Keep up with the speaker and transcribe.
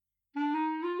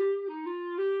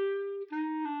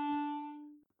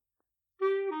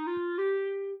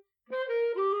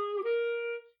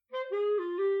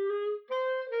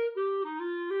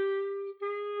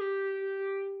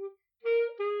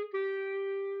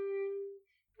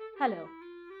Hello,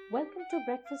 welcome to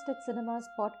Breakfast at Cinema's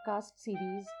podcast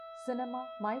series, Cinema,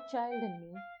 My Child and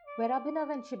Me, where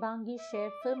Abhinav and Shibangi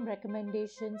share film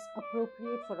recommendations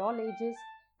appropriate for all ages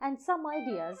and some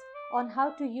ideas on how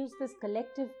to use this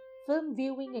collective film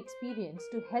viewing experience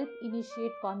to help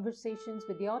initiate conversations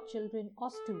with your children or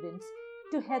students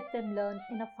to help them learn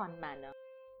in a fun manner.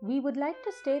 We would like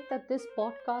to state that this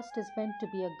podcast is meant to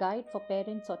be a guide for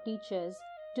parents or teachers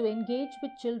to engage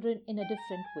with children in a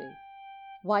different way.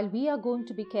 While we are going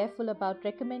to be careful about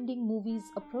recommending movies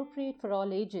appropriate for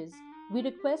all ages, we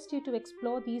request you to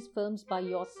explore these films by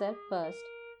yourself first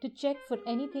to check for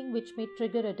anything which may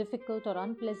trigger a difficult or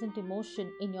unpleasant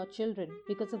emotion in your children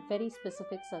because of very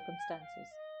specific circumstances.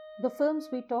 The films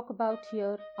we talk about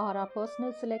here are our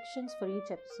personal selections for each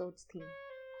episode's theme.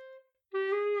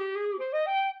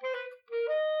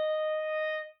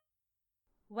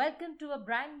 Welcome to a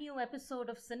brand new episode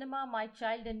of Cinema, My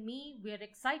Child and Me. We're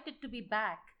excited to be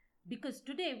back because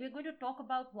today we're going to talk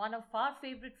about one of our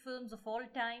favorite films of all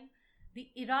time, the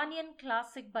Iranian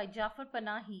classic by Jafar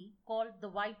Panahi called The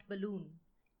White Balloon.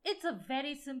 It's a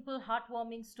very simple,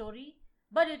 heartwarming story,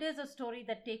 but it is a story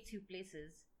that takes you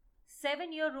places.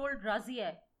 7-year-old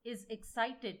Razia is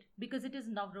excited because it is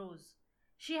Navroz.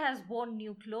 She has worn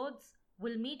new clothes,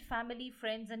 will meet family,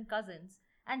 friends and cousins,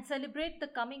 and celebrate the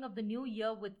coming of the new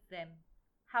year with them.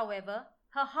 However,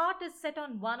 her heart is set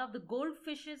on one of the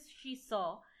goldfishes she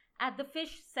saw at the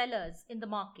fish sellers in the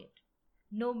market.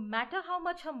 No matter how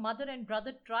much her mother and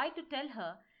brother try to tell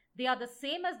her they are the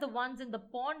same as the ones in the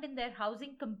pond in their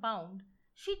housing compound,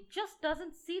 she just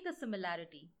doesn't see the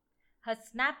similarity. Her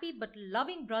snappy but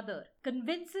loving brother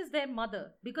convinces their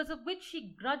mother, because of which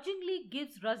she grudgingly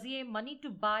gives Razia money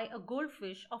to buy a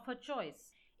goldfish of her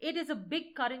choice. It is a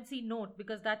big currency note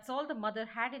because that's all the mother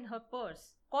had in her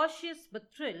purse. Cautious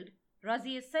but thrilled,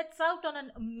 Razia sets out on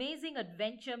an amazing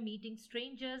adventure, meeting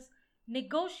strangers,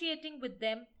 negotiating with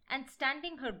them, and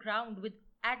standing her ground with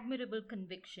admirable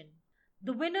conviction.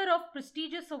 The winner of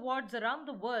prestigious awards around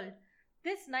the world,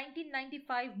 this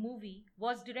 1995 movie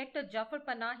was director Jafar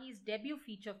Panahi's debut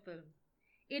feature film.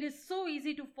 It is so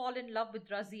easy to fall in love with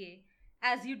Razia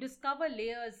as you discover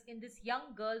layers in this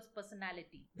young girl's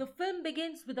personality. The film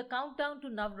begins with a countdown to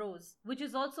Navroz, which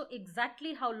is also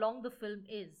exactly how long the film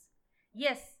is.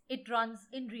 Yes, it runs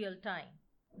in real time.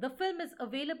 The film is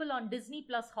available on Disney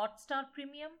Plus Hotstar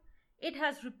Premium. It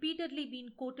has repeatedly been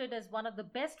quoted as one of the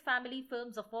best family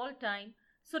films of all time,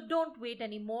 so don't wait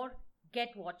anymore, get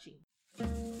watching.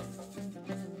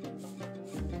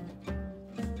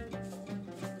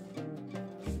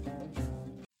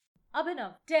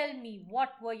 Abhinav, tell me,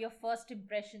 what were your first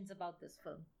impressions about this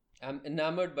film? I'm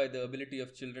enamored by the ability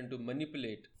of children to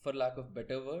manipulate, for lack of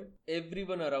better word,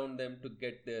 everyone around them to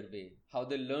get their way. How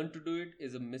they learn to do it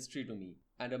is a mystery to me,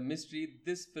 and a mystery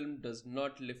this film does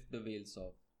not lift the veils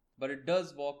of. But it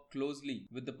does walk closely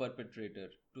with the perpetrator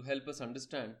to help us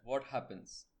understand what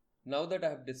happens. Now that I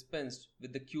have dispensed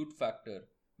with the cute factor,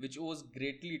 which owes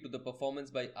greatly to the performance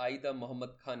by Aida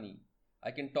Muhammad Khani, I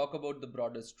can talk about the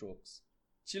broader strokes.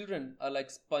 Children are like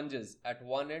sponges at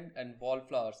one end and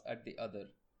wallflowers at the other.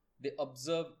 They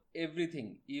observe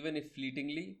everything, even if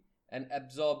fleetingly, and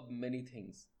absorb many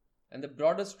things. And the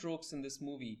broader strokes in this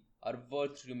movie are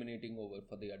worth ruminating over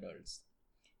for the adults.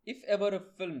 If ever a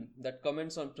film that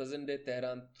comments on present-day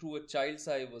Tehran through a child's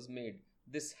eye was made,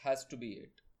 this has to be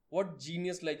it. What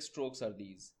genius-like strokes are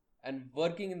these? And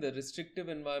working in the restrictive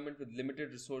environment with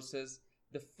limited resources,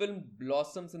 the film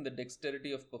blossoms in the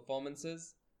dexterity of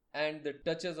performances and the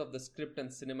touches of the script and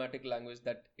cinematic language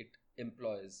that it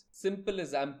employs. Simple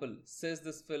is ample, says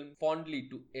this film fondly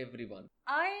to everyone.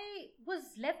 I was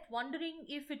left wondering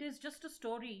if it is just a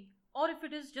story or if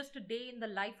it is just a day in the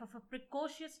life of a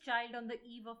precocious child on the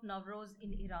eve of Navroz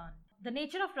in Iran. The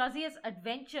nature of Razia's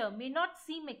adventure may not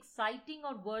seem exciting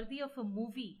or worthy of a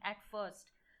movie at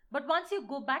first, but once you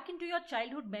go back into your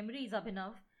childhood memories,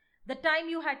 Abhinav, the time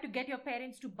you had to get your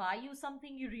parents to buy you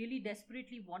something you really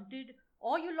desperately wanted,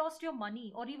 or you lost your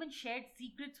money, or even shared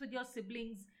secrets with your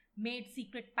siblings, made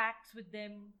secret pacts with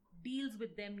them, deals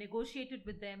with them, negotiated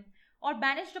with them, or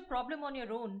managed a problem on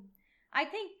your own, I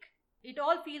think it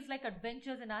all feels like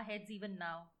adventures in our heads even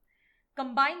now.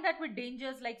 Combine that with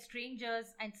dangers like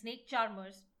strangers and snake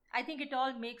charmers, I think it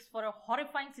all makes for a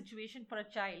horrifying situation for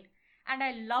a child, and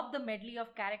I love the medley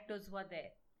of characters who are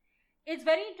there. It's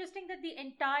very interesting that the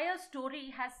entire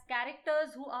story has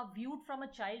characters who are viewed from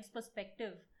a child's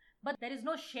perspective, but there is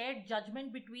no shared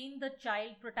judgment between the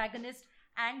child protagonist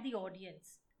and the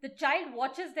audience. The child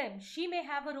watches them, she may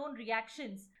have her own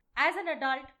reactions. As an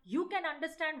adult, you can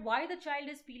understand why the child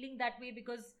is feeling that way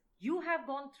because you have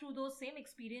gone through those same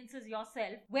experiences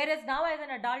yourself, whereas now as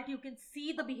an adult you can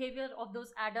see the behavior of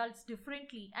those adults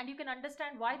differently, and you can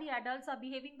understand why the adults are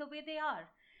behaving the way they are.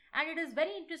 And it is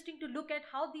very interesting to look at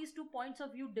how these two points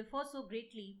of view differ so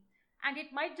greatly, and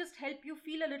it might just help you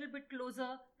feel a little bit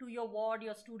closer to your ward,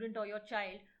 your student, or your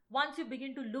child once you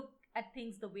begin to look at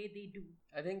things the way they do.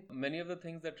 I think many of the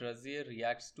things that Razia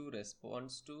reacts to,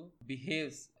 responds to,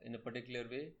 behaves in a particular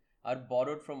way are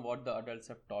borrowed from what the adults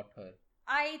have taught her.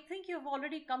 I think you've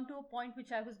already come to a point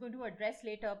which I was going to address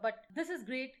later, but this is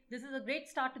great. This is a great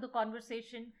start to the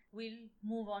conversation. We'll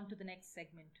move on to the next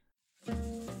segment.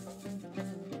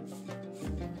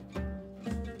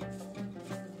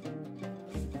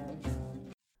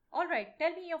 All right,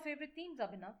 tell me your favorite themes,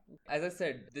 Abhinav. As I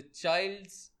said, the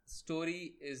child's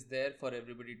story is there for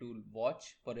everybody to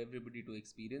watch, for everybody to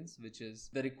experience, which is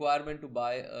the requirement to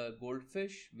buy a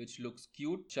goldfish which looks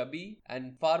cute, chubby,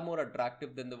 and far more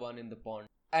attractive than the one in the pond,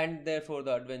 and therefore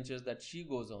the adventures that she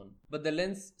goes on. But the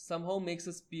lens somehow makes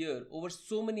us peer over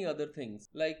so many other things,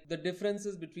 like the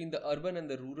differences between the urban and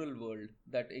the rural world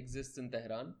that exists in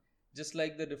Tehran, just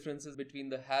like the differences between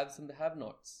the haves and the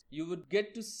have-nots. You would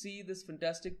get to see this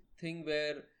fantastic thing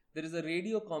where there is a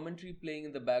radio commentary playing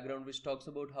in the background which talks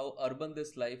about how urban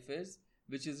this life is,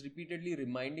 which is repeatedly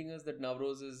reminding us that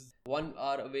Navroz is 1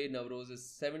 hour away, Navroz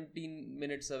is 17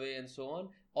 minutes away, and so on,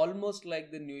 almost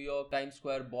like the New York Times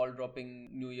Square ball dropping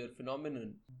New Year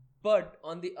phenomenon. But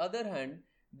on the other hand,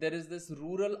 there is this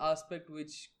rural aspect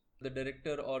which the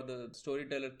director or the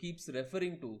storyteller keeps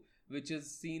referring to, which is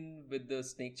seen with the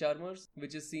snake charmers,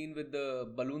 which is seen with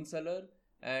the balloon seller,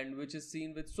 and which is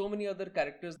seen with so many other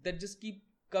characters that just keep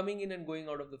coming in and going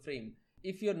out of the frame.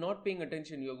 If you're not paying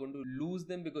attention, you're going to lose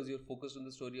them because you're focused on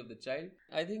the story of the child.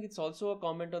 I think it's also a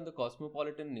comment on the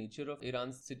cosmopolitan nature of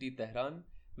Iran's city Tehran,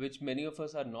 which many of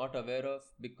us are not aware of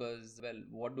because, well,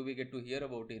 what do we get to hear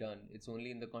about Iran? It's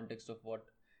only in the context of what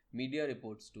media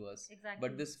reports to us. Exactly.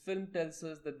 But this film tells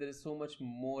us that there is so much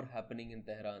more happening in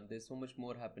Tehran. There's so much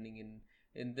more happening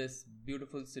in this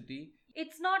beautiful city.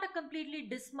 It's not a completely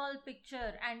dismal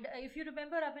picture. And if you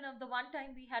remember, Abhinav, the one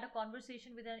time we had a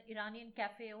conversation with an Iranian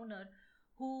cafe owner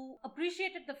who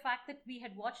appreciated the fact that we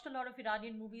had watched a lot of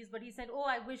Iranian movies, but he said, oh,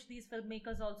 I wish these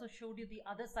filmmakers also showed you the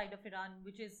other side of Iran,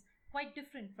 which is quite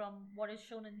different from what is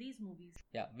shown in these movies.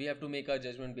 Yeah, we have to make our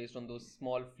judgment based on those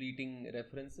small fleeting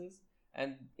references.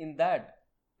 And in that,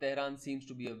 Tehran seems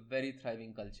to be a very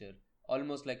thriving culture,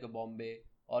 almost like a Bombay,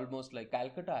 almost like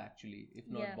Calcutta actually, if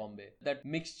not Bombay. That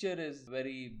mixture is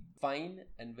very fine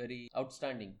and very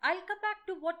outstanding. I'll come back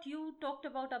to what you talked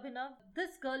about, Abhinav.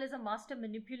 This girl is a master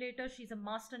manipulator. She's a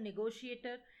master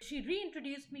negotiator. She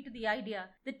reintroduced me to the idea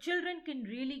that children can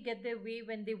really get their way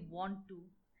when they want to.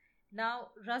 Now,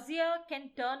 Razia can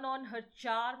turn on her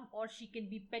charm, or she can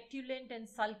be petulant and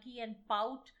sulky and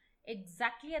pout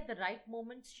exactly at the right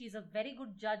moments. She's a very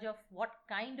good judge of what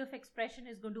kind of expression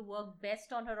is going to work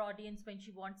best on her audience when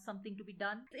she wants something to be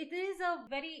done. It is a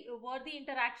very worthy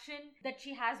interaction that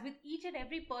she has with each and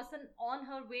every person on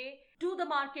her way to the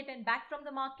market and back from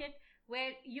the market,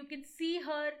 where you can see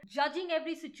her judging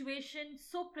every situation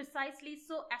so precisely,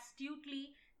 so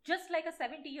astutely, just like a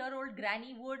 70-year-old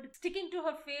granny would, sticking to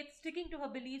her faith, sticking to her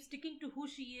beliefs, sticking to who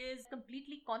she is,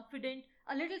 completely confident,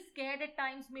 a little scared at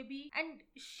times maybe. And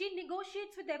she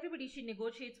negotiates with everybody. She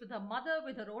negotiates with her mother,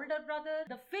 with her older brother,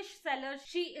 the fish seller.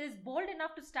 She is bold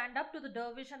enough to stand up to the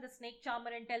dervish and the snake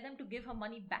charmer and tell them to give her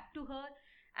money back to her.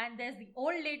 And there's the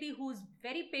old lady who's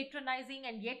very patronizing,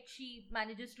 and yet she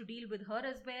manages to deal with her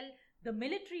as well. The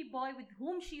military boy with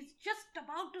whom she's just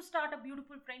about to start a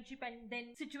beautiful friendship, and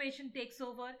then situation takes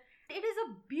over. It is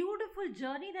a beautiful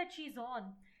journey that she's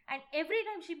on. And every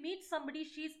time she meets somebody,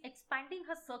 she's expanding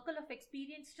her circle of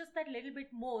experience just that little bit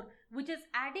more, which is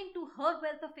adding to her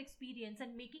wealth of experience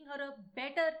and making her a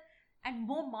better and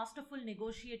more masterful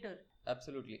negotiator.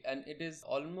 Absolutely. And it is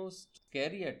almost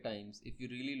scary at times if you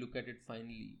really look at it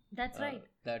finally. That's right.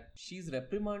 That she's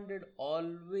reprimanded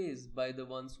always by the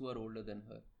ones who are older than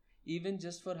her, even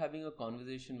just for having a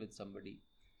conversation with somebody.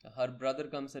 Her brother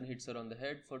comes and hits her on the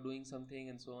head for doing something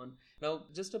and so on. Now,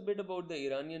 just a bit about the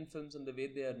Iranian films and the way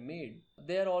they are made.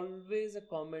 They are always a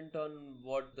comment on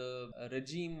what the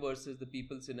regime versus the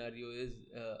people scenario is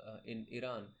in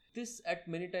Iran. This at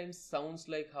many times sounds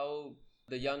like how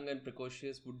the young and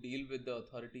precocious would deal with the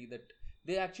authority, that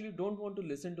they actually don't want to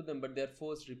listen to them, but they are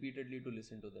forced repeatedly to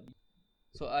listen to them.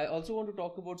 So I also want to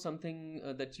talk about something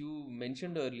that you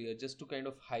mentioned earlier, just to kind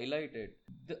of highlight it.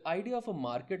 The idea of a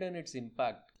market and its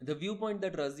impact. The viewpoint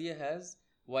that Razia has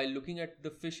while looking at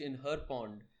the fish in her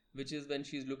pond, which is when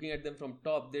she's looking at them from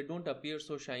top, they don't appear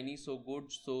so shiny, so good,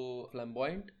 so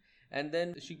flamboyant. And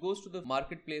then she goes to the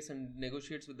marketplace and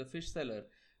negotiates with the fish seller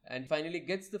and finally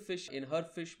gets the fish in her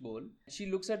fish bowl. She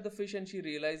looks at the fish and she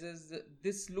realizes that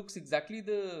this looks exactly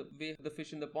the way the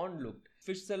fish in the pond looked.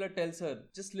 Fish seller tells her,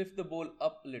 just lift the bowl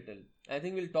up a little. I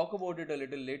think we'll talk about it a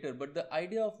little later, but the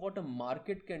idea of what a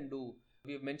market can do.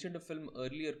 We have mentioned a film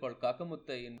earlier called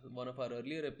Kakamuttai in one of our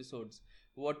earlier episodes.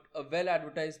 What a well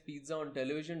advertised pizza on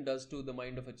television does to the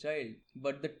mind of a child.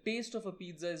 But the taste of a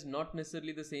pizza is not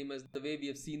necessarily the same as the way we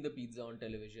have seen the pizza on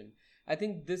television. I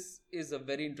think this is a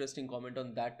very interesting comment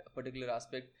on that particular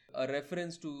aspect, a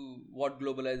reference to what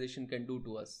globalization can do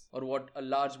to us or what a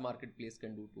large marketplace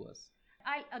can do to us.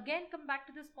 I'll again come back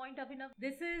to this point, Abhinav.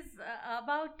 This is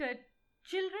about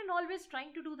children always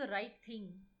trying to do the right thing.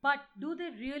 But do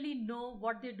they really know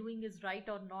what they're doing is right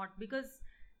or not? Because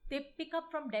they pick up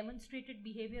from demonstrated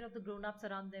behavior of the grown-ups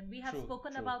around them. We have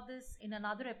spoken about this in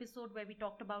another episode where we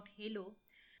talked about Halo.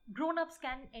 Grown-ups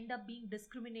can end up being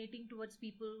discriminating towards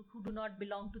people who do not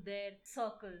belong to their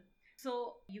circle.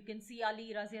 So you can see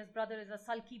Ali, Razia's brother, is a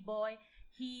sulky boy.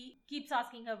 He keeps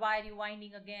asking her, why are you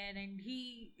whining again? And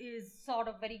he is sort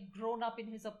of very grown up in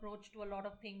his approach to a lot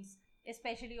of things,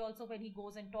 especially also when he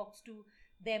goes and talks to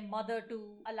their mother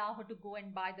to allow her to go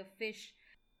and buy the fish.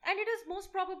 And it is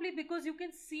most probably because you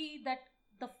can see that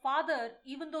the father,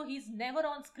 even though he's never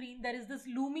on screen, there is this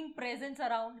looming presence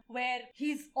around where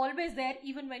he's always there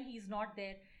even when he's not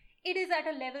there. It is at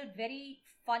a level very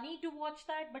funny to watch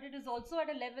that, but it is also at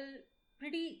a level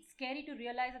pretty scary to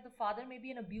realize that the father may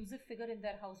be an abusive figure in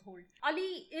their household.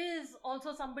 Ali is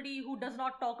also somebody who does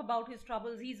not talk about his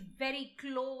troubles. He's very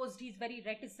closed, he's very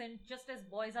reticent, just as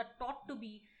boys are taught to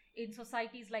be in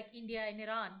societies like India and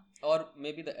Iran. Or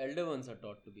maybe the elder ones are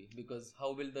taught to be, because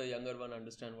how will the younger one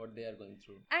understand what they are going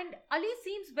through? And Ali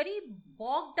seems very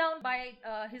bogged down by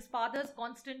his father's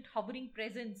constant hovering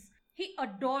presence. He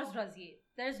adores Razier.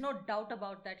 There is no doubt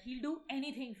about that. He'll do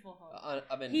anything for her.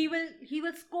 He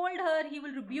will scold her, he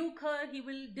will rebuke her, he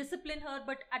will discipline her,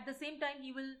 but at the same time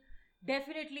he will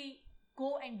definitely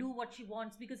go and do what she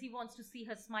wants because he wants to see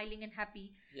her smiling and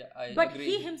happy. Yeah, I but agree.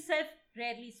 He himself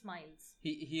rarely smiles.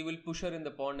 He will push her in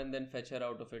the pond and then fetch her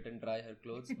out of it and dry her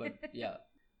clothes. But yeah.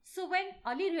 So when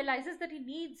Ali realizes that he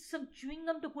needs some chewing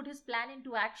gum to put his plan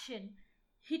into action,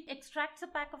 he extracts a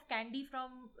pack of candy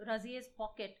from Razier's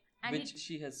pocket. Which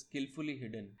she has skillfully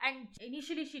hidden. And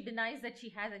initially she denies that she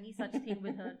has any such thing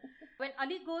with her. When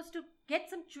Ali goes to get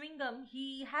some chewing gum,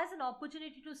 he has an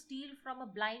opportunity to steal from a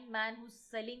blind man who's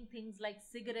selling things like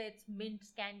cigarettes,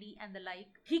 mints, candy and the like.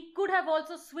 He could have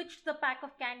also switched the pack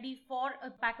of candy for a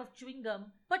pack of chewing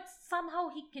gum, but somehow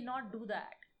he cannot do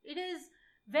that. It is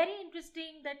very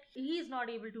interesting that he is not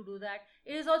able to do that.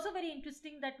 It is also very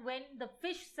interesting that when the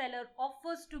fish seller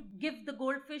offers to give the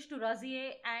goldfish to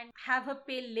Razier and have her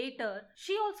pay later,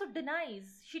 she also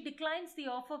denies. She declines the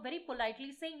offer very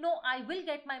politely, saying, no, I will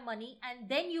get my money and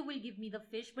then you will give me the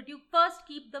fish, but you first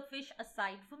keep the fish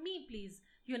aside for me, please.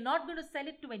 You're not going to sell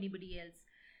it to anybody else.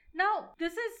 Now,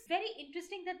 this is very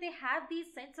interesting that they have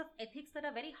these sense of ethics that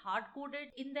are very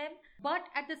hard-coded in them, but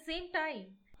at the same time,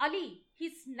 Ali,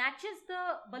 he snatches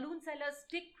the balloon seller's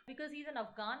stick because he's an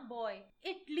Afghan boy.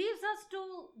 It leaves us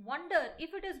to wonder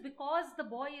if it is because the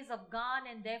boy is Afghan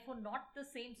and therefore not the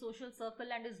same social circle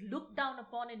and is looked down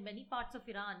upon in many parts of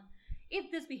Iran.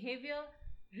 If this behavior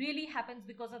really happens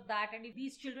because of that, and if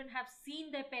these children have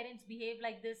seen their parents behave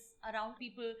like this around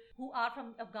people who are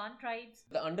from Afghan tribes.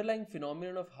 The underlying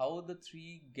phenomenon of how the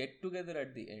three get together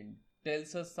at the end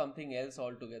tells us something else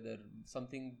altogether,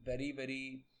 something very,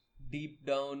 very deep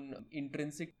down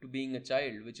intrinsic to being a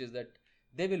child, which is that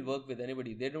they will work with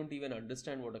anybody. They don't even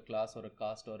understand what a class or a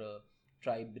caste or a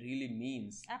tribe really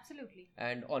means. Absolutely.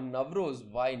 And on Navroz,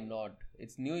 why not?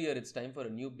 It's New Year, it's time for a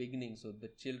new beginning, so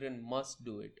the children must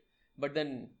do it. But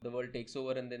then the world takes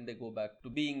over and then they go back to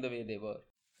being the way they were.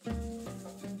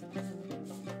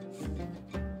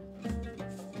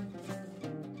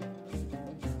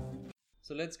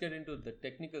 So let's get into the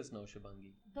technicals now,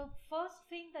 Shubhangi. The first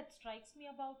thing that strikes me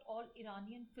about all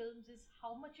Iranian films is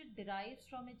how much it derives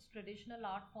from its traditional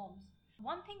art forms.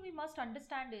 One thing we must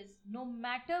understand is no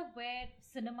matter where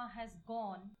cinema has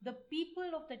gone, the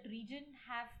people of that region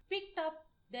have picked up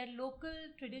their local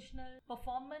traditional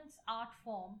performance art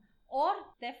form or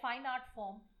their fine art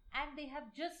form, and they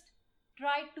have just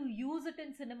tried to use it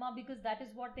in cinema because that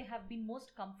is what they have been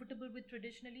most comfortable with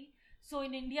traditionally. So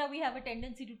in India, we have a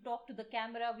tendency to talk to the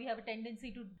camera. We have a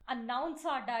tendency to announce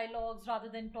our dialogues rather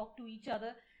than talk to each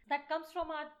other. That comes from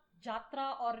our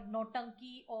jatra or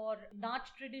notanki or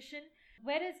nach tradition.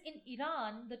 Whereas in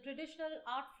Iran, the traditional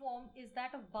art form is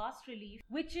that of bas relief,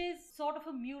 which is sort of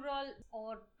a mural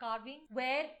or carving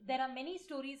where there are many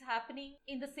stories happening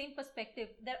in the same perspective.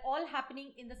 They're all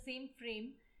happening in the same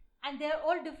frame, and they're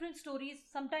all different stories,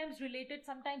 sometimes related,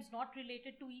 sometimes not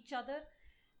related to each other.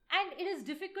 And it is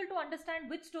difficult to understand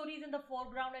which story is in the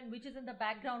foreground and which is in the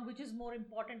background, which is more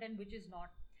important and which is not.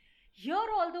 Here,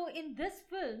 although in this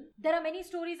film, there are many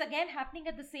stories again happening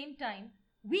at the same time,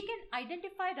 we can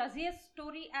identify Razia's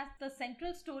story as the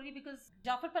central story because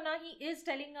Jafar Panahi is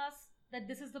telling us that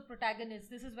this is the protagonist,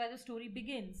 this is where the story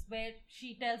begins, where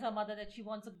she tells her mother that she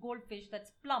wants a goldfish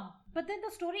that's plump. But then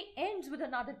the story ends with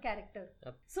another character.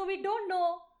 Yep. So we don't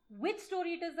know which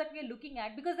story it is that we are looking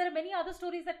at because there are many other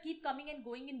stories that keep coming and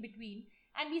going in between,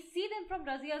 and we see them from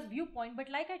Razia's viewpoint. But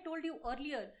like I told you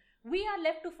earlier, we are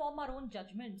left to form our own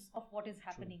judgments of what is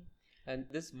happening. True. And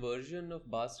this version of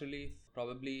bas relief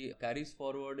probably carries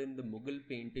forward in the Mughal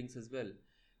paintings as well,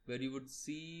 where you would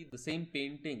see the same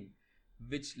painting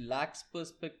which lacks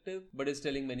perspective but is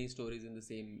telling many stories in the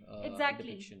same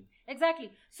depiction.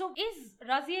 Exactly. So is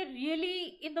Razia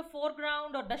really in the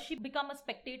foreground, or does she become a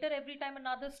spectator every time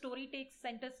another story takes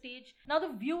center stage? Now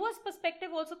the viewer's perspective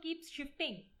also keeps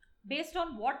shifting based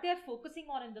on what they're focusing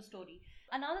on in the story.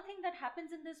 Another thing that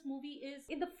happens in this movie is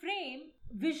in the frame,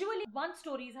 visually one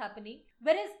story is happening,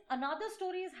 whereas another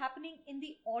story is happening in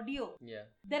the audio. Yeah.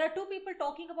 There are two people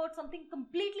talking about something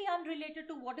completely unrelated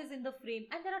to what is in the frame,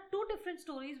 and there are two different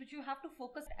stories which you have to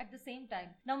focus at the same time.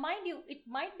 Now, mind you, it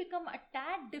might become a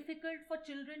tad difficult for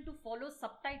children to follow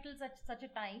subtitles at such a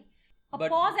time.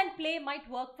 Pause and play might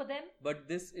work for them. But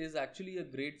this is actually a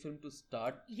great film to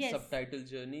start subtitle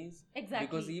journeys. Exactly.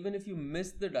 Because even if you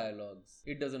miss the dialogues,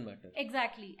 it doesn't matter.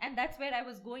 Exactly. And that's where I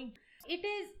was going. It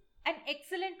is an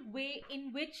excellent way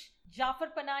in which Jafar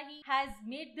Panahi has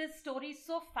made this story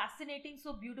so fascinating,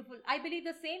 so beautiful. I believe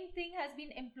the same thing has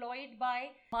been employed by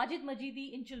Majid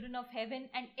Majidi in Children of Heaven,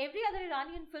 and every other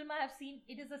Iranian film I have seen,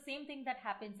 it is the same thing that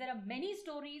happens. There are many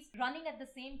stories running at the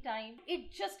same time.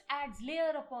 It just adds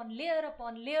layer upon layer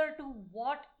upon layer to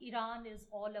what Iran is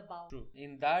all about. True.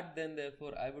 In that, then,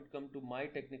 therefore, I would come to my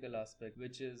technical aspect,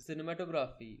 which is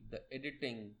cinematography, the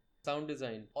editing, sound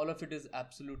design. All of it is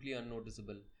absolutely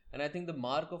unnoticeable. And I think the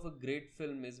mark of a great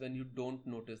film is when you don't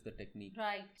notice the technique.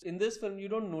 Right. In this film, you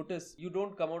don't notice, you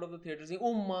don't come out of the theater saying,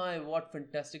 oh my, what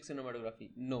fantastic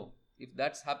cinematography. No. If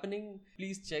that's happening,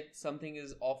 please check something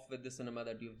is off with the cinema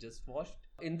that you've just watched.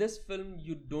 In this film,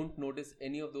 you don't notice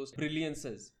any of those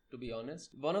brilliances, to be honest.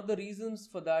 One of the reasons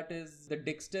for that is the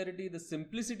dexterity, the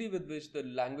simplicity with which the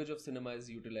language of cinema is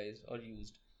utilized or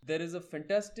used. There is a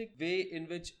fantastic way in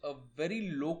which a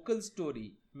very local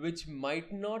story, which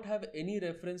might not have any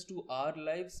reference to our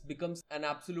lives, becomes an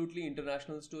absolutely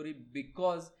international story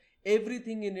because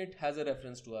everything in it has a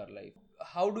reference to our life.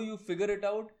 How do you figure it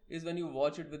out is when you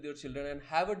watch it with your children and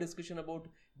have a discussion about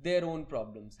their own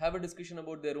problems, have a discussion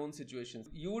about their own situations.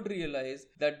 You would realize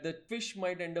that the fish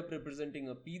might end up representing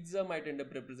a pizza, might end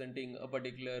up representing a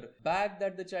particular bag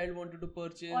that the child wanted to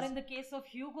purchase. Or in the case of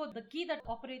Hugo, the key that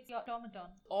operates your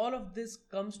automaton. All of this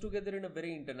comes together in a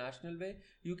very international way.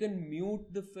 You can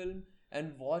mute the film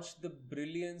and watch the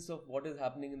brilliance of what is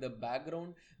happening in the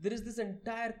background. There is this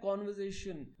entire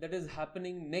conversation that is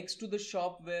happening next to the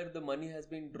shop where the money has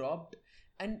been dropped.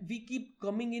 And we keep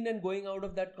coming in and going out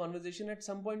of that conversation. At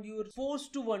some point, you are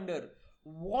forced to wonder,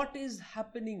 what is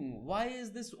happening? Why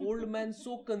is this old man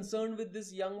so concerned with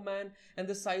this young man and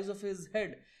the size of his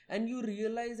head? And you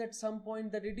realize at some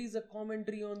point that it is a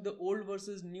commentary on the old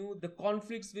versus new, the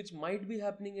conflicts which might be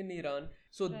happening in Iran.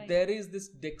 So there is this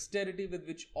dexterity with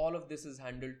which all of this is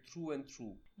handled through and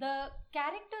through. The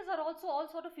characters are also all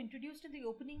sort of introduced in the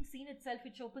opening scene itself,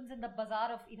 which opens in the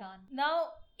bazaar of Iran. Now,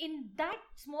 in that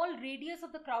small radius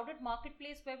of the crowded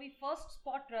marketplace where we first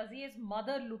spot Razia's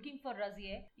mother looking for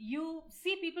Razia, you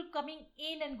see people coming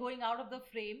in and going out of the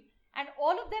frame. And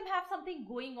all of them have something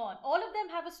going on. All of them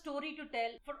have a story to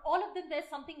tell. For all of them, there's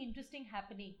something interesting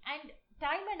happening. And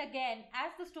time and again,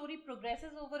 as the story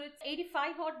progresses over its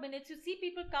 85 odd minutes, you see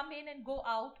people come in and go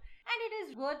out. And it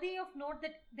is worthy of note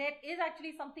that there is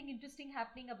actually something interesting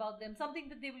happening about them. Something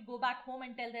that they will go back home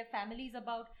and tell their families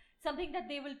about. Something that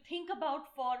they will think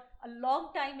about for a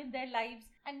long time in their lives.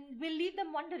 And will leave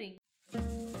them wondering.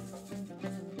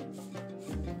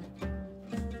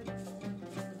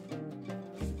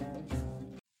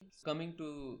 Coming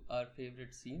to our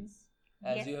favorite scenes,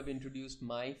 as you have introduced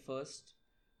my first,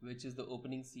 which is the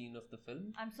opening scene of the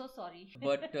film. I'm so sorry.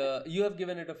 But you have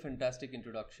given it a fantastic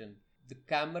introduction. The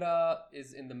camera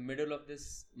is in the middle of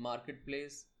this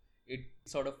marketplace. It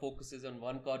sort of focuses on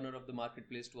one corner of the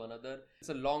marketplace to another. It's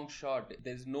a long shot.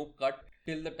 There's no cut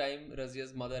till the time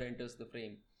Razia's mother enters the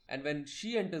frame. And when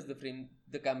she enters the frame,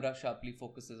 the camera sharply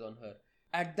focuses on her.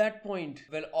 At that point,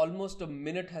 well, almost a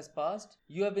minute has passed.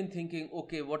 You have been thinking,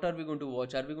 okay, what are we going to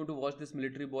watch? Are we going to watch this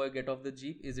military boy get off the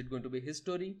jeep? Is it going to be his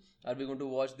story? Are we going to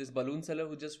watch this balloon seller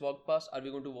who just walked past? Are we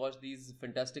going to watch these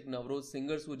fantastic Navroz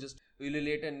singers who just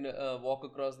ululate and walk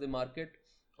across the market?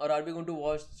 Or are we going to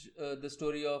watch the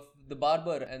story of the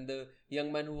barber and the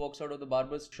young man who walks out of the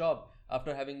barber's shop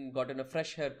after having gotten a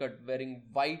fresh haircut, wearing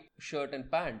white shirt and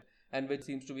pant? And which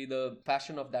seems to be the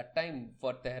fashion of that time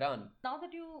for Tehran. Now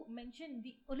that you mentioned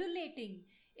the ululating,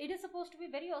 it is supposed to be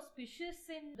very auspicious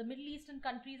in the Middle Eastern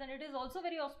countries, and it is also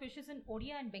very auspicious in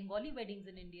Odia and Bengali weddings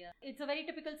in India. It's a very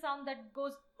typical sound that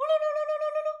goes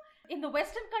ululululululu. In the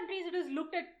Western countries, it is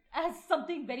looked at as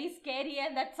something very scary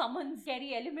and that summons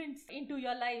scary elements into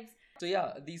your lives. So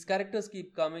yeah, these characters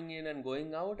keep coming in and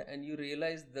going out, and you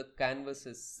realize the canvas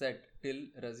is set till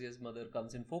Razia's mother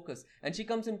comes in focus. And she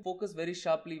comes in focus very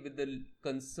sharply with the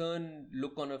concerned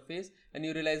look on her face, and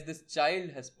you realize this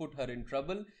child has put her in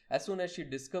trouble. As soon as she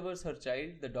discovers her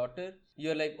child, the daughter,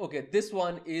 you're like, okay, this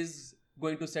one is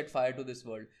going to set fire to this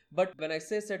world. But when I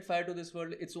say set fire to this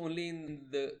world, it's only in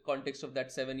the context of that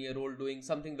 7-year-old doing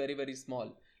something very, very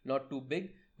small, not too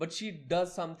big. But she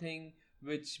does something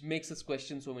which makes us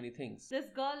question so many things. This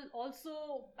girl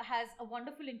also has a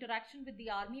wonderful interaction with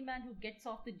the army man who gets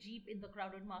off the jeep in the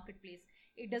crowded marketplace.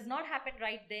 It does not happen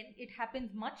right then. It happens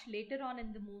much later on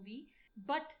in the movie.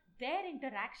 But their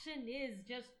interaction is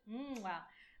just...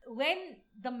 When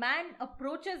the man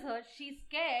approaches her, she's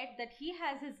scared that he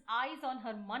has his eyes on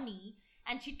her money,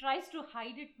 and she tries to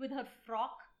hide it with her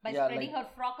frock by spreading her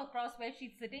frock across where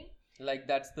she's sitting. Like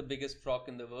that's the biggest frock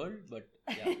in the world, but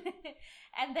yeah.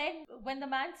 And then when the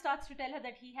man starts to tell her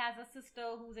that he has a sister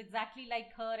who's exactly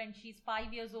like her and she's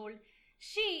 5 years old,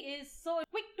 she is so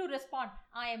quick to respond.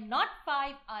 I am not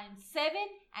 5, I am 7,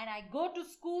 and I go to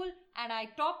school and I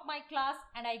top my class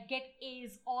and I get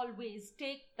A's always.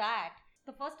 Take that.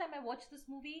 The first time I watched this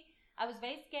movie, I was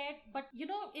very scared, but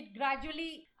it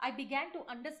gradually, I began to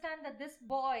understand that this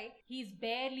boy, he's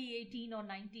barely 18 or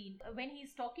 19. When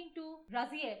he's talking to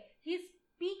Razia, he's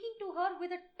speaking to her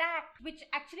with a tact, which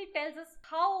actually tells us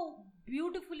how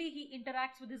beautifully he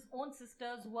interacts with his own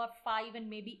sisters who are 5 and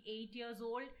maybe 8 years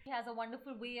old. He has a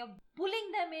wonderful way of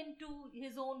pulling them into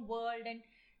his own world and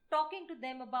talking to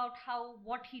them about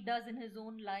what he does in his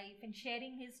own life and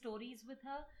sharing his stories with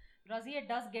her. Razia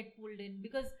does get pulled in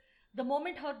because the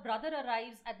moment her brother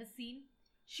arrives at the scene,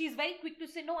 she's very quick to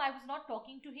say, no, I was not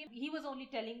talking to him. He was only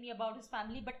telling me about his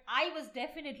family, but I was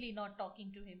definitely not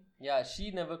talking to him. Yeah,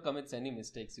 she never commits any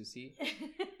mistakes, you see.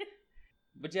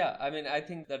 But yeah, I mean, I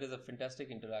think that is a fantastic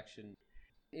interaction.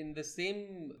 In the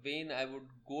same vein, I would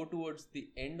go towards the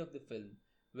end of the film,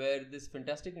 where this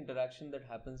fantastic interaction that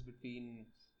happens between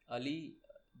Ali,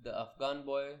 the Afghan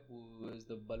boy who is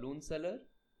the balloon seller,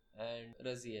 and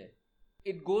Razia.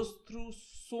 It goes through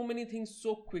so many things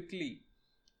so quickly.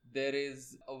 There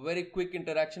is a very quick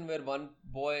interaction where one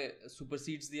boy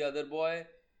supersedes the other boy,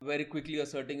 very quickly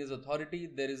asserting his authority.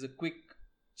 There is a quick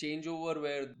changeover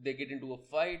where they get into a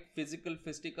fight, physical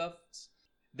fisticuffs.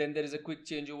 Then there is a quick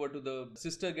changeover to the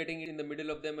sister getting in the middle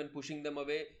of them and pushing them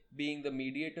away, being the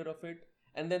mediator of it.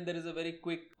 And then there is a very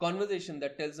quick conversation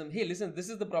that tells them, hey, listen, this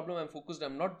is the problem, I'm focused,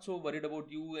 I'm not so worried about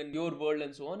you and your world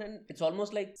and so on. And it's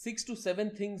almost like 6 to 7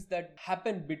 things that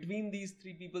happen between these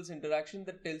three people's interaction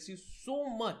that tells you so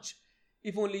much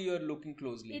if only you're looking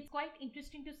closely. It's quite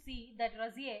interesting to see that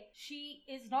Razia, she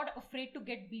is not afraid to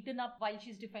get beaten up while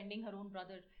she's defending her own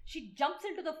brother. She jumps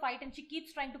into the fight and she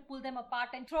keeps trying to pull them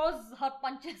apart and throws her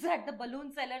punches at the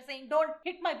balloon seller saying, don't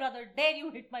hit my brother, dare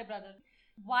you hit my brother.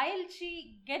 While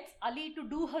she gets Ali to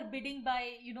do her bidding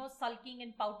by, sulking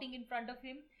and pouting in front of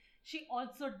him, she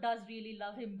also does really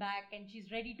love him back and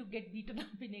she's ready to get beaten up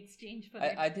in exchange for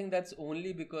it. I think that's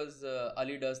only because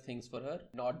Ali does things for her,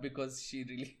 not because she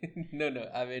really... No,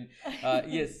 I mean,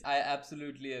 yes, I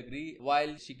absolutely agree.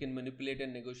 While she can manipulate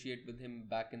and negotiate with him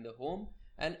back in the home,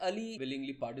 and Ali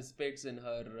willingly participates in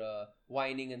her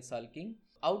whining and sulking,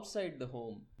 outside the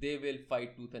home, they will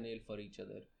fight tooth and nail for each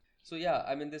other. So yeah,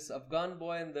 I mean, this Afghan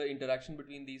boy and the interaction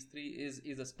between these three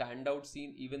is a standout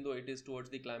scene, even though it is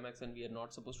towards the climax and we are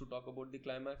not supposed to talk about the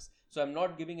climax. So I'm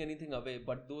not giving anything away,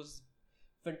 but those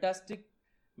fantastic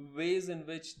ways in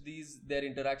which their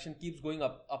interaction keeps going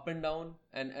up and down,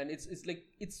 and it's like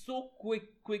it's so quick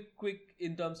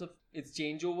in terms of its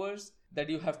changeovers that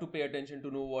you have to pay attention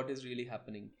to know what is really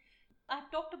happening.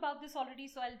 I've talked about this already,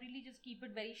 so I'll really just keep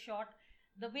it very short.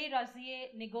 The way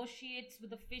Razia negotiates with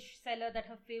the fish seller that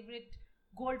her favorite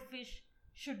goldfish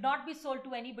should not be sold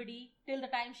to anybody till the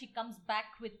time she comes back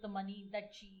with the money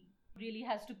that she really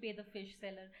has to pay the fish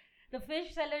seller. The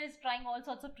fish seller is trying all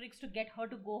sorts of tricks to get her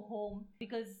to go home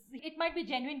because it might be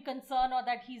genuine concern or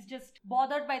that he's just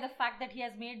bothered by the fact that he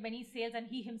has made many sales and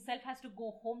he himself has to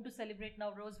go home to celebrate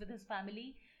Nowruz with his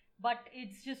family. But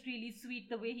it's just really sweet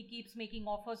the way he keeps making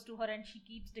offers to her and she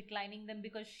keeps declining them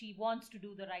because she wants to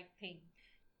do the right thing.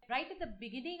 Right at the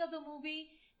beginning of the movie,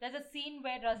 there's a scene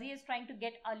where Razia is trying to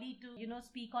get Ali to,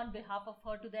 speak on behalf of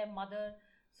her to their mother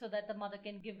so that the mother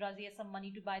can give Razia some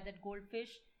money to buy that goldfish.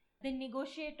 They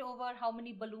negotiate over how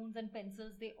many balloons and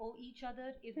pencils they owe each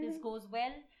other if this goes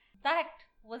well. That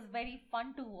was very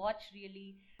fun to watch,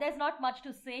 really. There's not much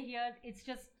to say here. It's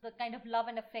just the kind of love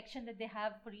and affection that they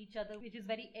have for each other, which is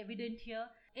very evident here.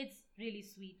 It's really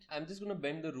sweet. I'm just going to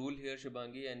bend the rule here,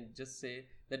 Shibangi, and just say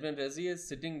that when Razia is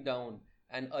sitting down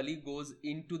and Ali goes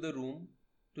into the room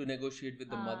to negotiate with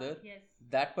the mother, yes.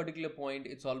 That particular point,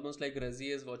 it's almost like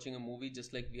Razia is watching a movie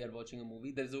just like we are watching a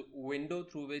movie. There's a window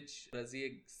through which Razia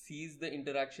sees the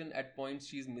interaction. At points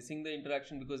she's missing the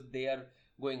interaction because they are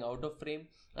going out of frame,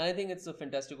 and I think it's a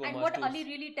fantastic homage. And what Ali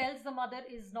really tells the mother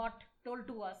is not told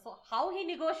to us. So how he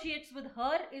negotiates with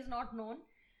her is not known.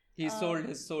 He sold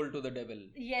his soul to the devil.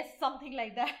 Yes, something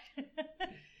like that.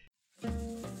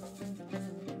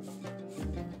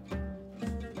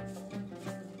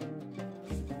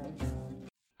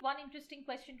 One interesting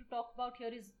question to talk about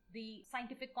here is the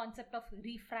scientific concept of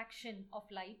refraction of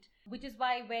light, which is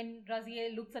why when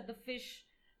Razia looks at the fish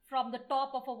from the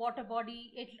top of a water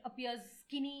body, it appears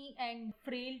skinny and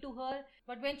frail to her.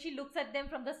 But when she looks at them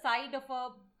from the side of a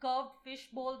curved fish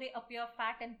bowl, they appear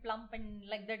fat and plump and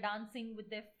like they're dancing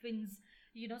with their fins,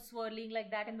 swirling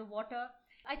like that in the water.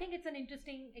 I think it's an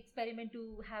interesting experiment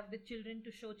to have with children,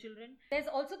 to show children. There's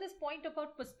also this point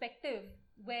about perspective,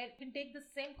 where you can take the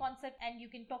same concept and you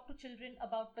can talk to children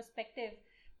about perspective,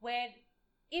 where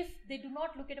if they do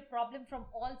not look at a problem from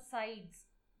all sides,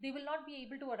 they will not be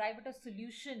able to arrive at a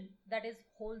solution that is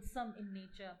wholesome in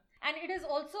nature. And it is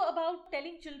also about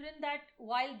telling children that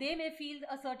while they may feel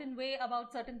a certain way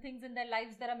about certain things in their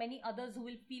lives, there are many others who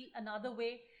will feel another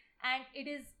way. And it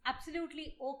is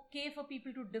absolutely okay for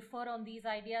people to differ on these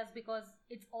ideas because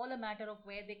it's all a matter of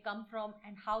where they come from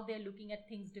and how they're looking at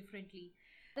things differently.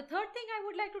 The third thing I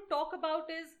would like to talk about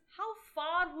is how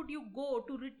far would you go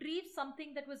to retrieve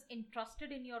something that was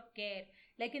entrusted in your care?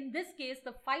 Like in this case,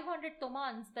 the 500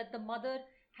 tomans that the mother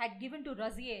had given to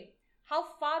Razia, how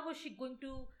far was she going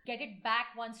to get it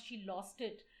back once she lost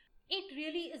it? It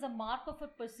really is a mark of her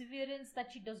perseverance that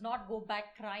she does not go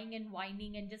back crying and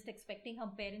whining and just expecting her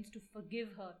parents to forgive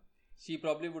her. She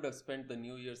probably would have spent the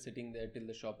new year sitting there till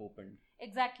the shop opened.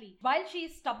 Exactly. While she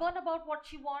is stubborn about what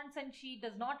she wants and she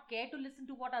does not care to listen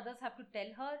to what others have to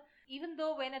tell her, even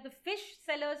though when at the fish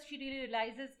sellers she really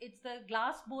realizes it's the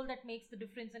glass bowl that makes the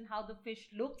difference in how the fish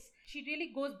looks, she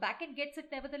really goes back and gets it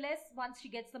nevertheless once she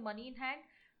gets the money in hand.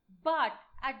 But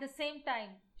at the same time,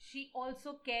 she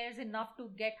also cares enough to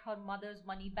get her mother's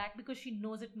money back because she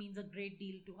knows it means a great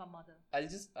deal to her mother. I'll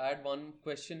just add one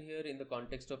question here in the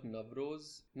context of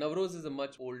Nowruz. Nowruz is a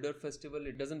much older festival.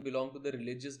 It doesn't belong to the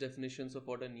religious definitions of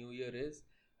what a new year is,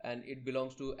 and it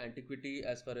belongs to antiquity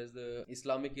as far as the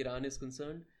Islamic Iran is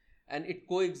concerned, and it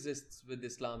coexists with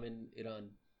Islam in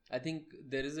Iran. I think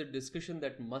there is a discussion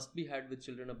that must be had with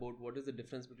children about what is the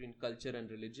difference between culture and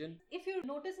religion. If you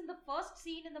notice in the first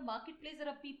scene in the marketplace, there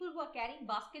are people who are carrying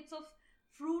baskets of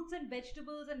fruits and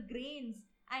vegetables and grains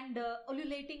and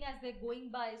ululating as they're going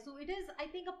by. So it is, I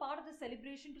think, a part of the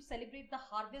celebration to celebrate the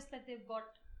harvest that they've got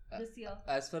this year.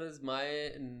 As far as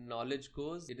my knowledge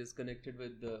goes, it is connected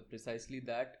with precisely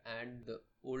that and the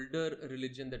older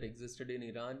religion that existed in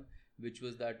Iran, which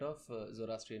was that of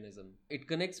Zoroastrianism. It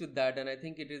connects with that, and I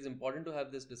think it is important to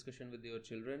have this discussion with your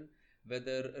children,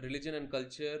 whether religion and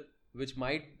culture, which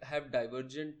might have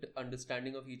divergent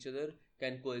understanding of each other,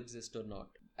 can coexist or not.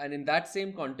 And in that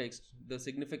same context, the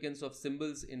significance of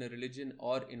symbols in a religion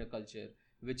or in a culture,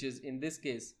 which is in this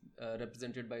case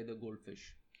represented by the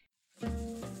goldfish.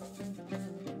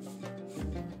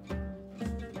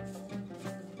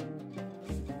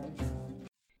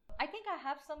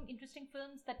 I have some interesting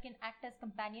films that can act as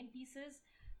companion pieces.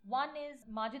 One is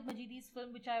Majid Majidi's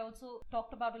film, which I also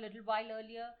talked about a little while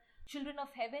earlier, Children of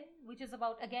Heaven, which is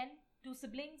about, again, two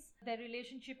siblings, their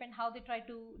relationship and how they try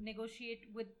to negotiate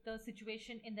with the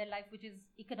situation in their life, which is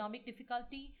economic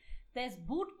difficulty. There's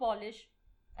Boot Polish,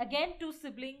 again, two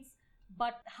siblings,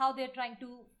 but how they're trying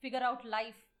to figure out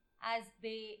life as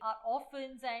they are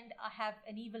orphans and have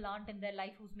an evil aunt in their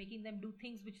life who's making them do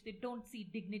things which they don't see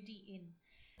dignity in.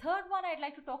 Third one I'd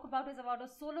like to talk about is about a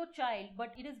solo child,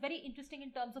 but it is very interesting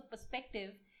in terms of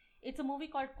perspective. It's a movie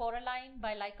called Coraline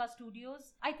by Laika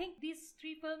Studios. I think these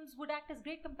three films would act as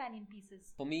great companion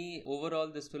pieces. For me, overall,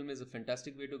 this film is a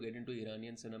fantastic way to get into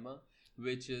Iranian cinema,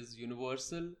 which is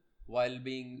universal while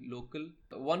being local.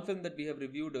 One film that we have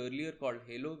reviewed earlier called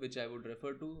Halo, which I would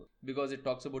refer to because it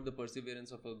talks about the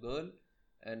perseverance of a girl.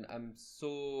 And I'm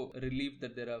so relieved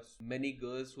that there are many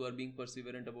girls who are being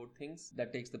perseverant about things.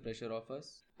 That takes the pressure off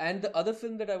us. And the other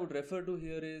film that I would refer to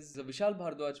here is a Vishal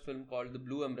Bhardwaj film called The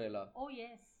Blue Umbrella. Oh,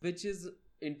 yes. Which is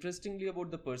interestingly about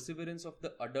the perseverance of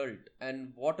the adult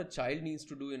and what a child needs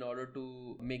to do in order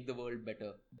to make the world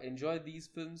better. Enjoy these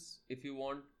films if you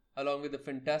want, along with a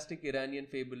fantastic Iranian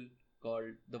fable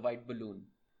called The White Balloon.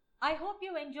 I hope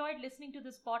you enjoyed listening to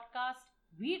this podcast.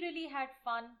 We really had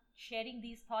fun sharing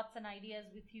these thoughts and ideas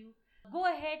with you. Go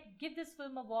ahead, give this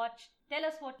film a watch. Tell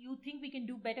us what you think we can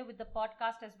do better with the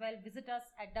podcast as well. Visit us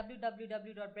at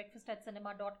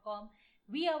www.breakfastatcinema.com.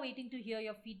 We are waiting to hear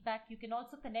your feedback. You can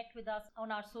also connect with us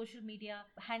on our social media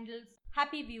handles.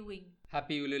 Happy viewing.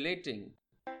 Happy ululating.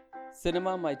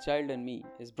 Cinema, My Child and Me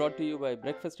is brought to you by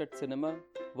Breakfast at Cinema,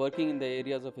 working in the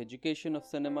areas of education of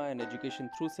cinema and education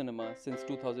through cinema since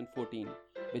 2014,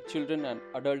 with children and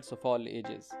adults of all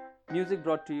ages. Music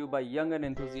brought to you by young and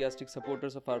enthusiastic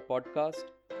supporters of our podcast.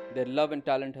 Their love and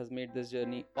talent has made this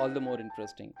journey all the more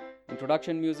interesting.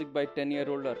 Introduction music by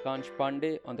 10-year-old Arkansh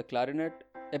Pandey on the clarinet.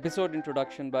 Episode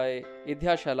introduction by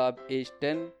Idhya Shalab, age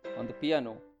 10, on the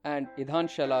piano, and Idhan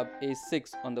Shalab, age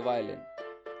 6, on the violin.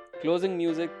 Closing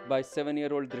music by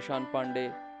 7-year-old Drishan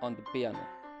Pandey on the piano.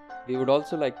 We would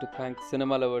also like to thank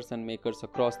cinema lovers and makers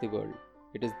across the world.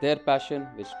 It is their passion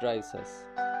which drives us.